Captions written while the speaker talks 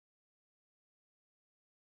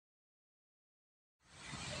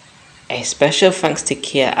A special thanks to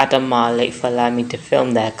Kia Adam Malik for allowing me to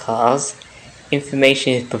film their cars.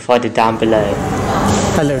 Information is provided down below.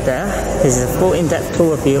 Hello there, this is a full in-depth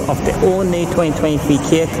tour review of the all-new 2023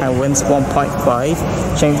 Kia Carens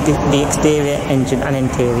 1.5, showing the exterior, engine and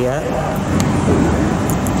interior.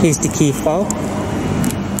 Here's the key fob.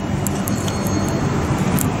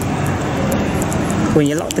 When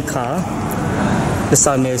you lock the car, the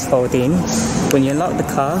side mirrors fold in. When you lock the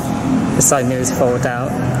car, the side mirrors fold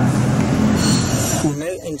out.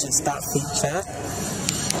 Remote engine start feature.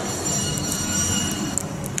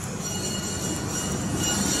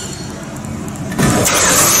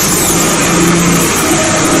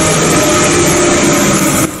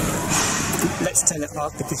 Let's turn it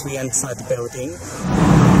off because we are inside the building.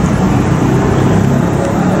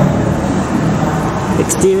 The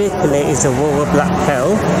exterior colour is Aurora Black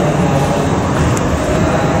Pearl.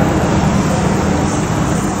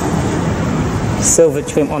 Silver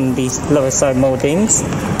trim on these lower side mouldings.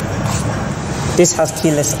 This has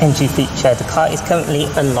keyless entry feature. The car is currently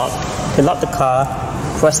unlocked. To lock the car,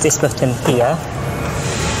 press this button here.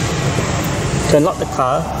 To unlock the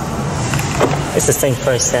car, it's the same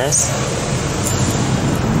process.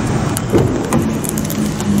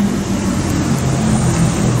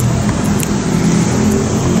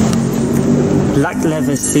 Black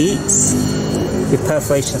leather seats with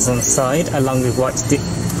perforations on the side along with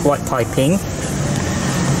white piping.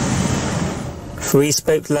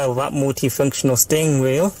 3-spoke low wrap multifunctional steering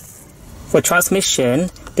wheel. For transmission,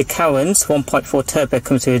 the Carens 1.4 turbo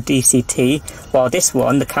comes with a DCT, while this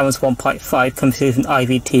one, the Carens 1.5, comes with an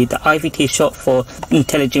IVT. The IVT is short for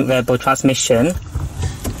Intelligent Variable Transmission.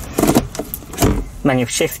 Manual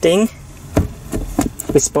shifting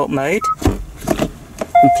with sport mode.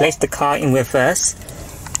 And place the car in reverse.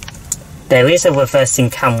 There is a reversing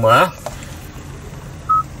camera.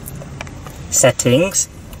 Settings.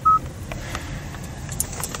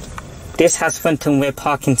 This has front and rear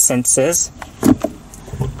parking sensors.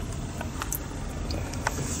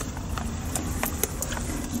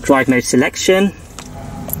 Drive mode selection.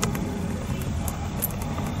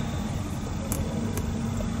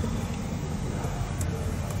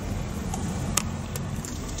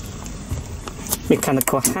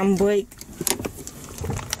 Mechanical handbrake.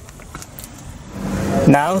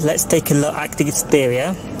 Now let's take a look at the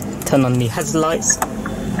exterior. Turn on the headlights.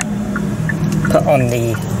 Put on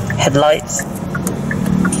the headlights,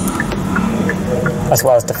 as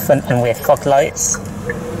well as the front and rear fog lights.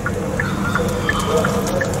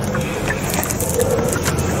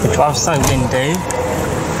 The drive side window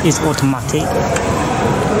is automatic.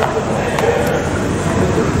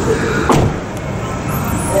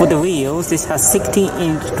 For the wheels, this has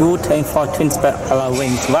 16-inch dual-tone 520-spoke alloy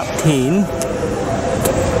rims wrapped in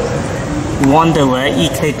Wanderer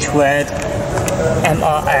Eco-Tread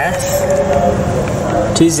MRF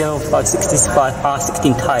 205/65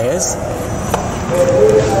 R16 tyres.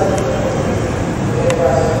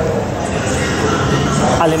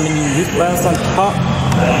 Aluminium roof rails on top.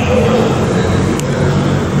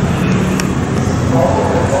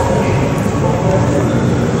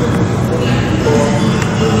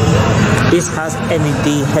 This has LED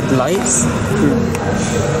headlights.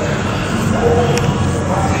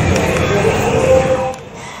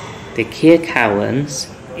 The Kia Carens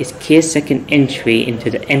is Kia's second entry into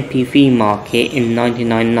the MPV market in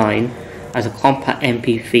 1999 as a compact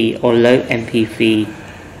MPV or low MPV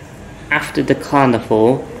after the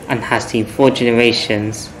Carnival and has seen 4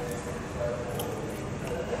 generations.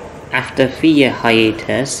 After a 3-year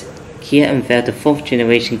hiatus, Kia unveiled the 4th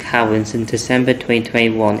generation Carens in December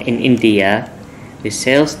 2021 in India, with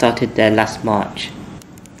sales started there last March.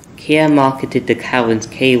 Kia marketed the Carens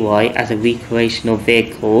KY as a recreational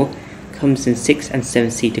vehicle, comes in 6 and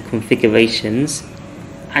 7-seater configurations,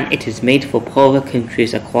 and it is made for poorer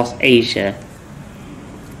countries across Asia.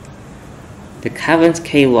 The Carens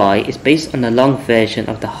KY is based on a long version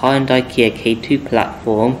of the Hyundai Kia K2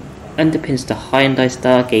 platform, underpins the Hyundai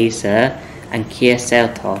Stargazer and Kia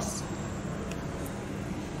Seltos.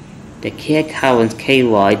 The Kia Carens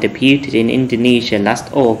KY debuted in Indonesia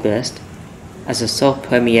last August as a soft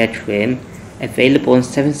premier trim, available in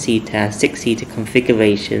 7-seater and 6-seater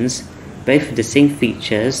configurations, both with the same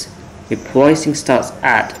features, with pricing starts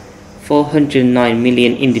at 409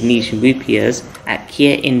 million Indonesian rupiahs at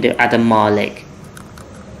Kia INDO Adam Malik.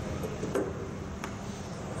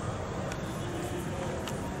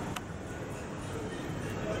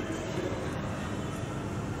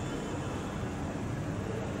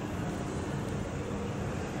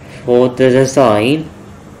 For the design,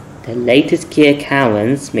 the latest Kia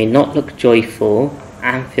Carens may not look joyful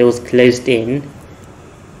and feels closed in,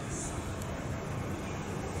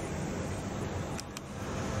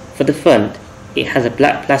 For the front, it has a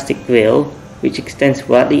black plastic grille which extends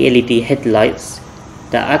throughout the LED headlights.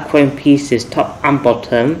 There are chrome pieces top and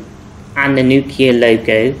bottom, and the new Kia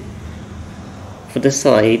logo. For the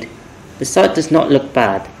side does not look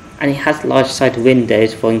bad, and it has large side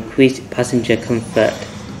windows for increased passenger comfort,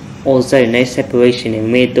 although no separation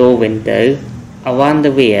in rear door window. Around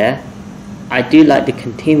the rear, I do like the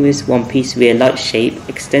continuous one-piece rear light shape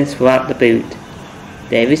extends throughout the boot.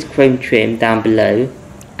 There is chrome trim down below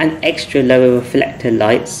and extra lower reflector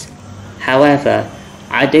lights. However,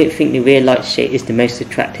 I don't think the rear light shape is the most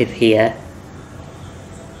attractive here.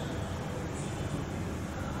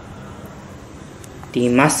 Di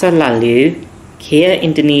masa lalu, Kia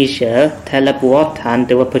Indonesia telah buatan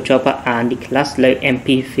dua percobaan di kelas Low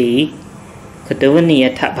MPV. Keduanya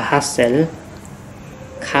tak berhasil.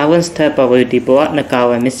 Carens terbaru dibuat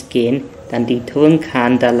negara miskin dan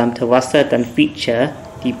diturunkan dalam terasa dan feature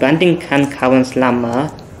dibandingkan Carens lama,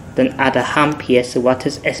 dan ada hampir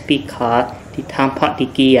 100 SP car di tempat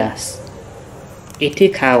digias.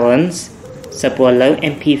 Itu Carens, sebuah Low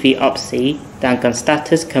MPV opsi dengan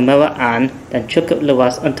status kemewahan dan cukup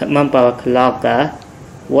luas untuk membawa keluarga,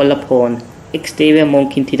 walaupun eksterior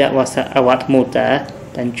mungkin tidak rasa awet muda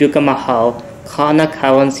dan juga mahal karena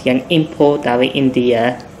Carens yang impor dari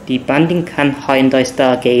India dibandingkan Hyundai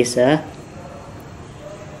Stargazer.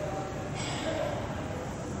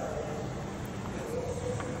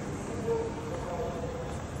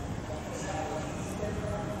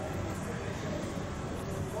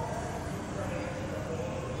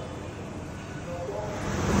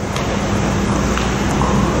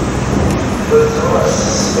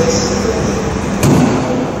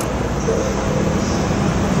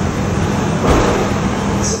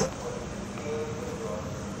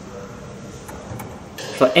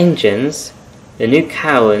 For engines, the new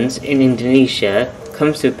Carens in Indonesia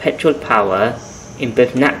comes with petrol power in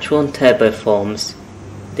both natural and turbo forms.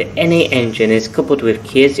 The NA engine is coupled with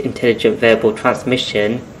Kia's intelligent variable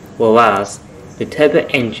transmission, whereas the turbo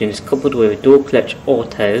engine is coupled with dual clutch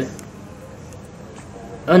auto.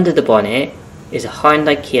 Under the bonnet is a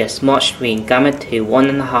Hyundai Kia Smart Stream Gamma 2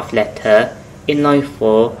 1.5 litre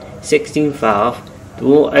inline-4 16-valve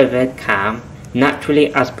dual overhead cam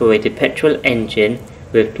naturally aspirated petrol engine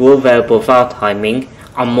with dual variable valve timing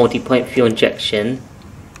and multi-point fuel injection.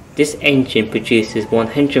 This engine produces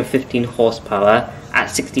 115 horsepower at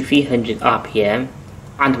 6300 RPM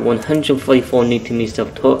and 144 Nm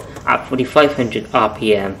of torque at 4500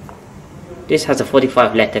 RPM. This has a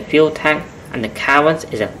 45 litre fuel tank, and the Carens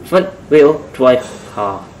is a front-wheel drive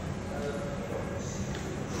car.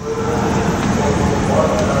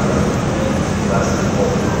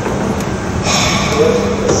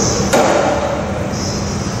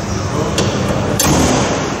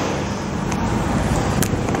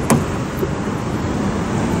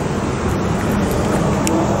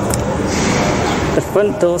 The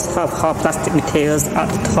front doors have hard plastic materials at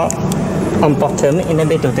the top and bottom. In the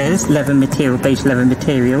middle there is leather material, beige leather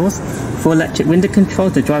materials. For electric window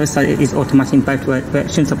controls, the driver's side is automatic in both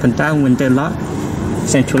directions, up and down, window lock,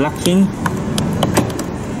 central locking,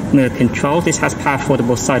 mirror control. This has power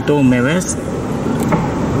foldable side door mirrors.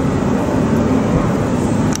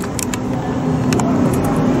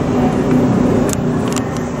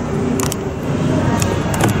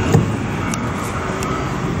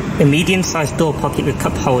 A medium-sized door pocket with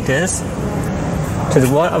cup holders. To the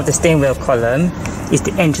right of the steering wheel column is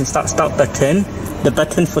the engine start button, the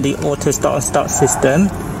button for the auto start and start system,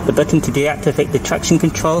 the button to deactivate the traction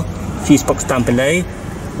control, fuse box down below,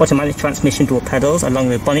 automatic transmission dual pedals along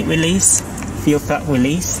with bonnet release, fuel flap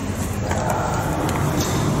release.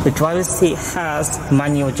 The driver's seat has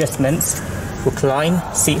manual adjustments, recline,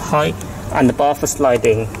 seat height, and the bar for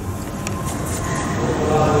sliding.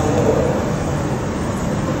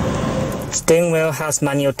 Steering wheel has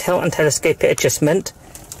manual tilt and telescopic adjustment,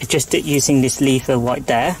 adjusted using this lever right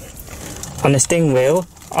there. On the steering wheel,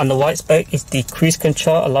 on the right spoke is the cruise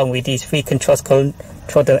control along with these three controls called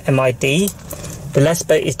the MID. The left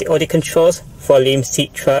spoke is the audio controls, volume,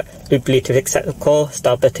 seat track, Bluetooth executive call,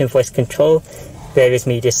 start button, voice control, various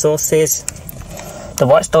media sources. The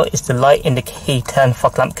right store is the light indicator and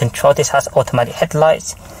fog lamp control. This has automatic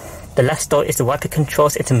headlights. The left store is the wiper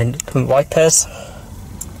controls, intermittent wipers.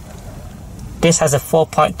 This has a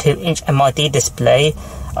 4.2-inch MID display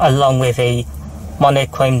along with a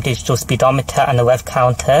monochrome digital speedometer and a rev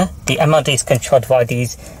counter. The MID is controlled by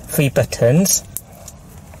these three buttons.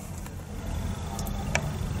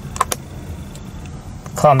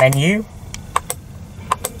 Car menu,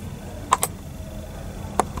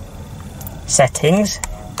 settings,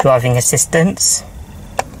 driving assistance,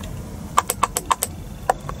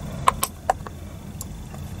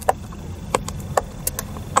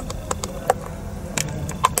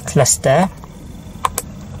 cluster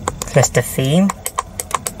theme,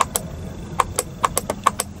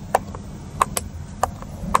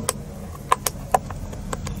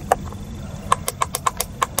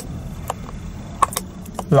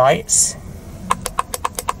 lights,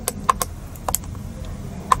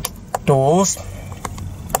 doors,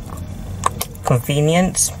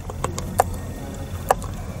 convenience,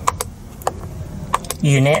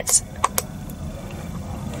 units,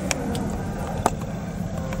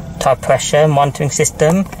 tire pressure monitoring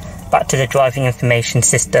system, back to the driving information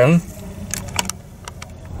system.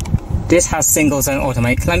 This has single zone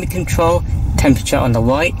automatic climate control, temperature on the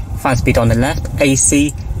right, fan speed on the left,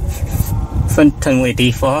 AC, front and rear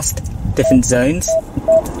defrost, different zones.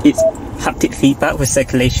 It's haptic feedback with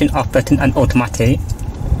circulation, off button and automatic.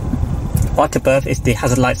 Right above is the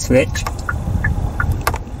hazard light switch.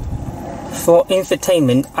 For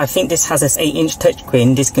infotainment, I think this has an 8-inch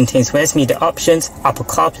touchscreen. This contains various media options, Apple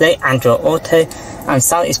CarPlay, Android Auto, and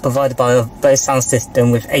sound is provided by a Bose sound system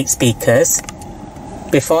with 8 speakers.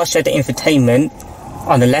 Before I show the infotainment,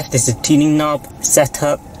 on the left is the tuning knob,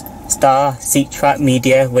 setup, star, seat track,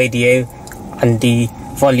 media, radio, and the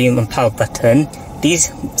volume and power button.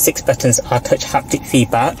 These 6 buttons are touch haptic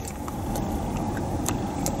feedback.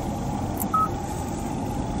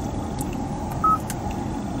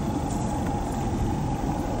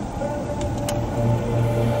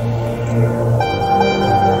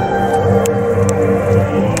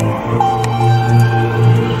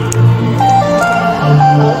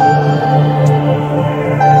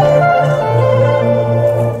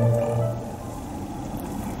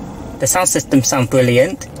 The sound system sounds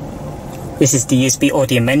brilliant. This is the USB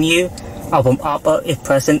audio menu, album artwork if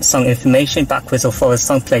present, song information, backwards or forwards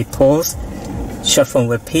song play pause, shuffle and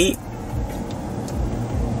repeat.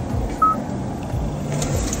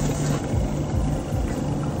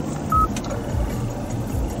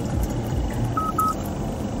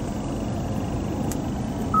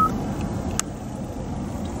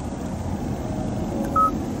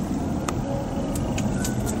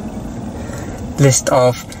 List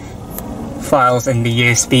of files in the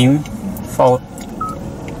USB fault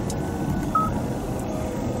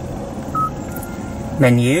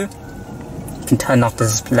menu. You can turn off the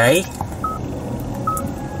display.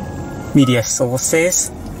 Media sources.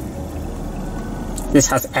 This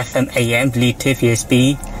has FM, AM, Bluetooth,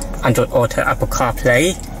 USB, Android Auto, Apple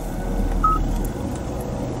CarPlay.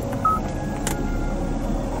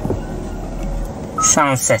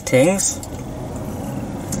 Sound settings.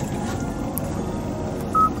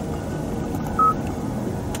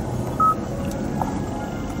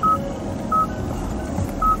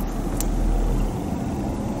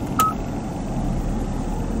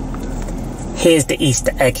 Here's the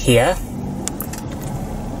Easter egg here.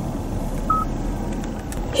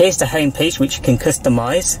 Here's the home page which you can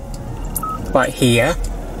customize right here.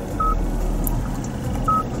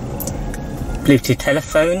 Bluetooth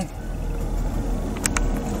telephone,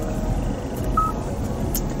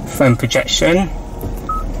 phone projection,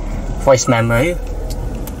 voice memo.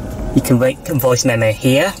 You can write voice memo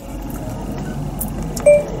here.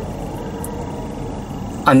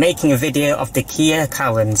 I'm making a video of the Kia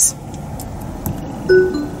Carens.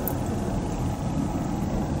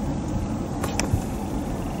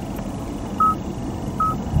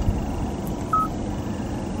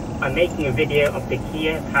 I'm making a video of the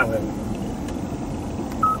Kia Carens.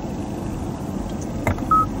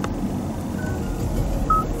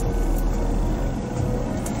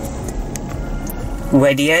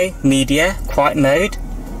 Radio, media, quiet mode,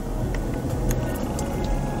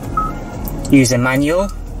 user manual,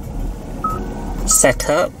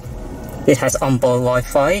 setup. It has onboard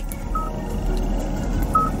Wi-Fi,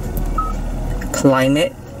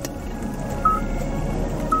 climate,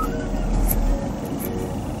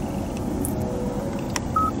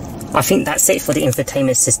 I think that's it for the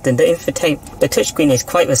infotainment system. The touchscreen is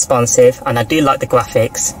quite responsive and I do like the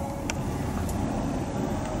graphics.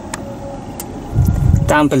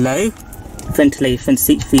 Down below, ventilated front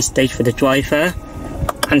seat, 3 stage for the driver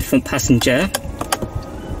and front passenger.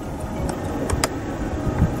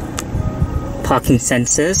 Parking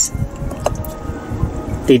sensors.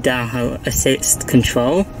 The downhill assist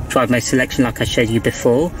control. Drive mode selection like I showed you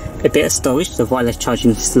before. A bit of storage, the wireless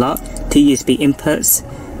charging slot. 2 USB inputs.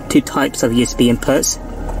 2 types of USB inputs.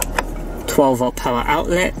 12-volt power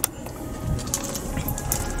outlet.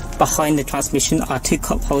 Behind the transmission are 2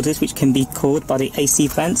 cup holders which can be cooled by the AC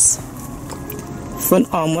vents. Front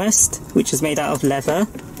armrest, which is made out of leather.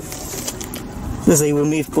 There's a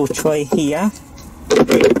removable tray here.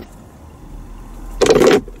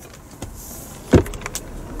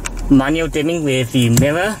 Manual dimming rear view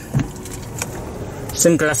mirror.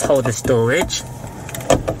 sunglass holder storage,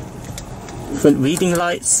 front reading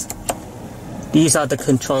lights. These are the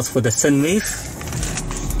controls for the sunroof.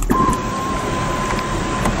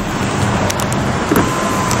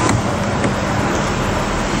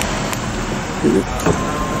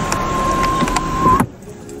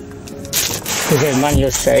 With a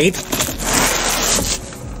manual shade.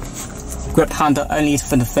 Grip handle only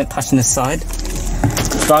for the front passenger side.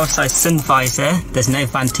 Driver side sun visor. There's no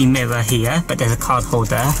vanity mirror here, but there's a card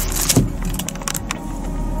holder.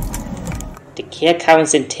 The Kia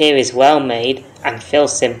Carens interior is well made and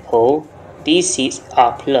feels simple. These seats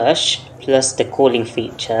are plush, plus the cooling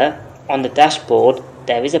feature. On the dashboard,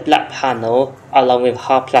 there is a black panel along with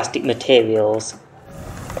hard plastic materials.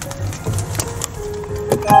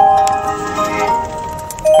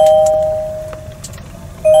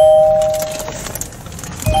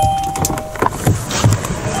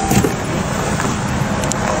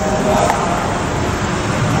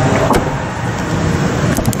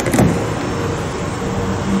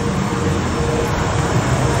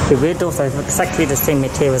 The rear doors are exactly the same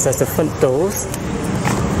materials as the front doors.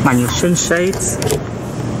 Manual sunshades.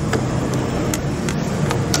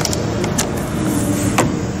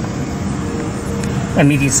 A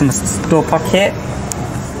medium door pocket.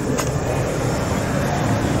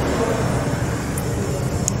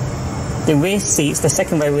 The rear seats, the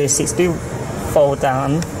second row rear seats do fold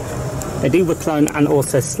down. They do recline and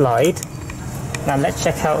also slide. Now let's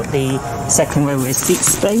check out the second row rear seat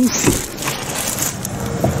space.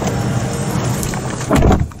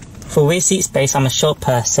 For rear seat space, I'm a short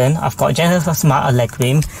person. I've got a generous amount of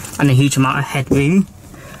legroom and a huge amount of headroom.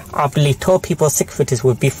 I believe tall people or 6-footers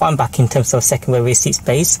would be fine back in terms of second row rear seat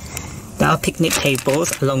space. There are picnic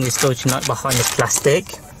tables along with storage unit behind this plastic.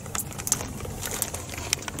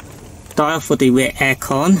 Dial for the rear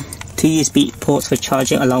aircon. 2 USB ports for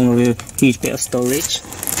charging along with a huge bit of storage.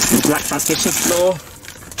 Black transmission floor.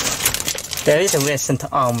 There is a rear centre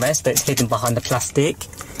armrest, but it's hidden behind the plastic.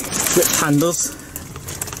 Grip handles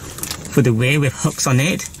for the rear with hooks on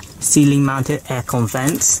it, ceiling mounted aircon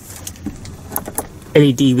vents,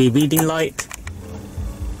 LED rear reading light,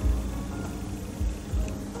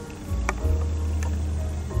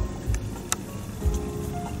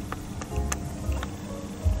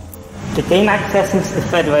 to gain access into the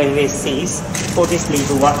third row rear seats, pull this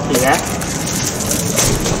lever right here.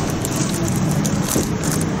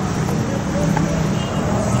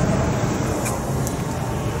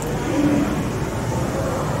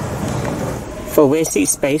 For rear seat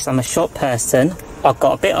space, I'm a short person. I've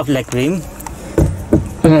got a bit of legroom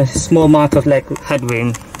and a small amount of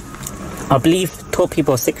headroom. I believe tall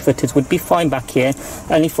people or 6-footers would be fine back here,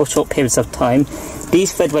 only for short periods of time.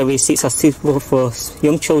 These third row rear seats are suitable for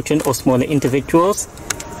young children or smaller individuals.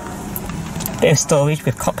 Bit of storage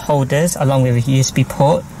with cup holders along with a USB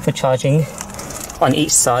port for charging on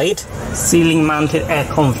each side. Ceiling mounted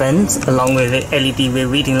aircon vents along with an LED rear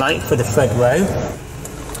reading light for the third row.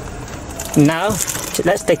 Now,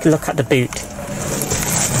 let's take a look at the boot.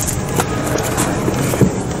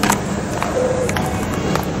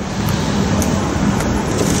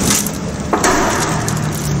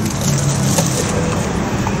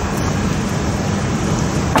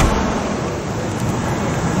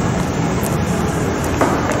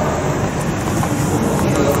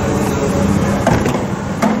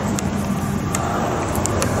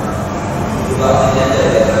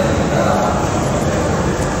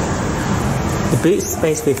 The boot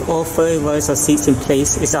space with all 4 rows of seats in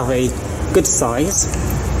place is of a good size.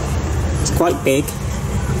 It's quite big.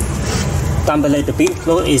 Down below the boot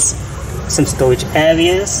floor is some storage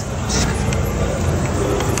areas.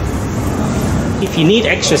 If you need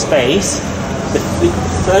extra space, the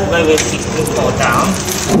third row rear seats can fall down.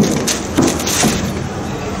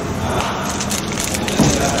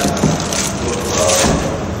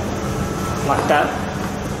 Like that.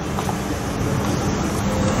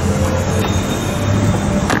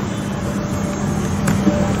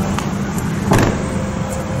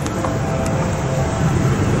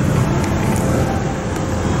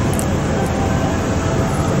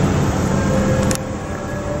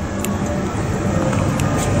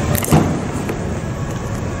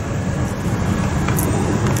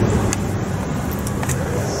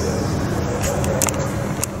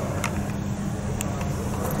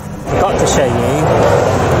 Got to show you,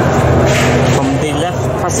 from the left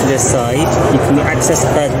passenger side, you can access the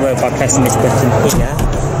third row by pressing this button here,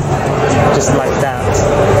 just like that.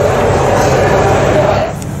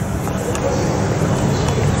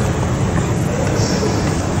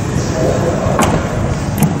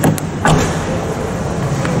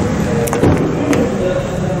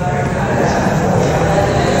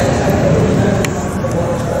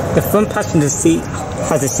 Front passenger seat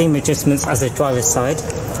has the same adjustments as the driver's side,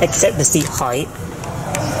 except the seat height.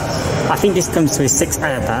 I think this comes with 6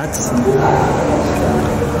 airbags.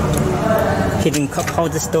 Hidden cup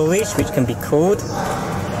holder storage, which can be cooled.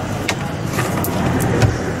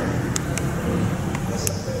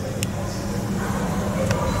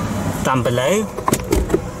 Down below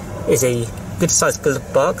is a good sized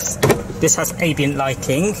glove box. This has ambient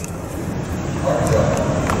lighting.